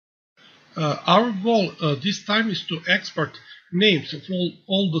Our goal this time is to export names of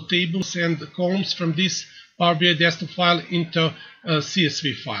all the tables and columns from this Power BI desktop file into a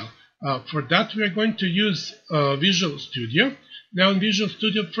CSV file. For that we are going to use Visual Studio. Now in Visual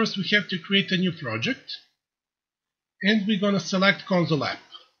Studio first we have to create a new project, and we're going to select Console App.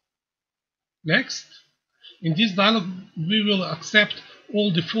 Next, in this dialog we will accept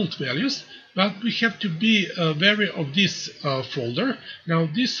all default values, but we have to be wary of this folder. Now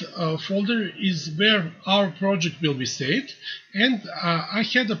this folder is where our project will be saved, and I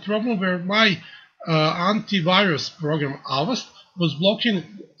had a problem where my antivirus program Avast was blocking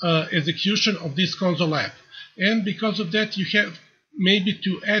execution of this Console App, and because of that you have maybe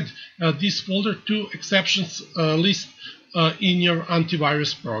to add this folder to exceptions list in your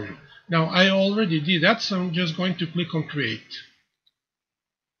antivirus program. Now I already did that, so I'm just going to click on Create.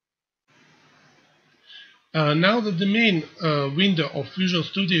 Now that the main window of Visual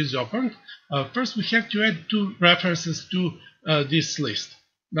Studio is opened, first we have to add two references to this list.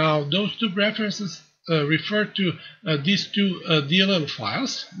 Now those two references refer to these two DLL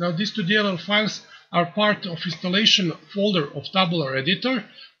files. Now these two DLL files are part of installation folder of Tabular Editor,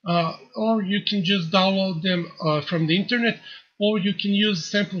 or you can just download them from the internet, or you can use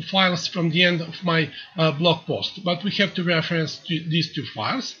sample files from the end of my blog post. But we have to reference these two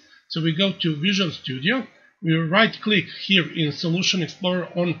files. So we go to Visual Studio, we right click here in Solution Explorer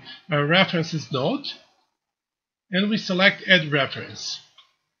on References node, and we select Add Reference.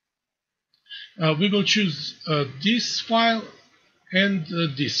 We will choose this file and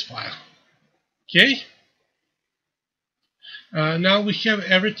this file. Okay. Now we have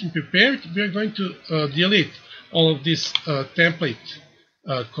everything prepared. We are going to delete all of this template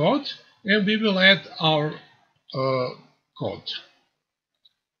code, and we will add our code.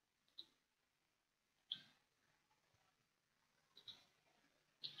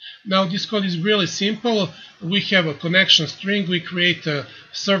 Now this code is really simple. We have a connection string, we create a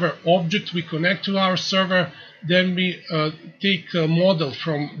server object, we connect to our server, then we take a model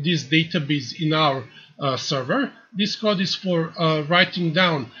from this database in our server. This code is for writing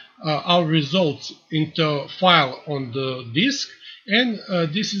down our results into a file on the disk, and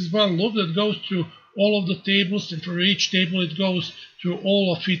this is one loop that goes through all of the tables, and for each table it goes through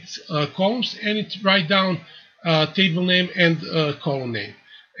all of its columns, and it writes down table name and column name.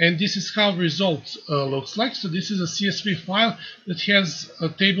 And this is how results looks like. So this is a CSV file that has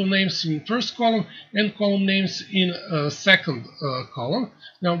table names in first column and column names in second column.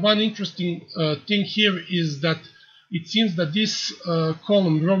 Now one interesting thing here is that it seems that this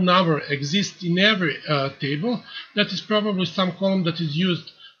column row number exists in every table. That is probably some column that is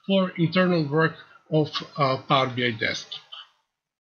used for internal work of Power BI Desktop.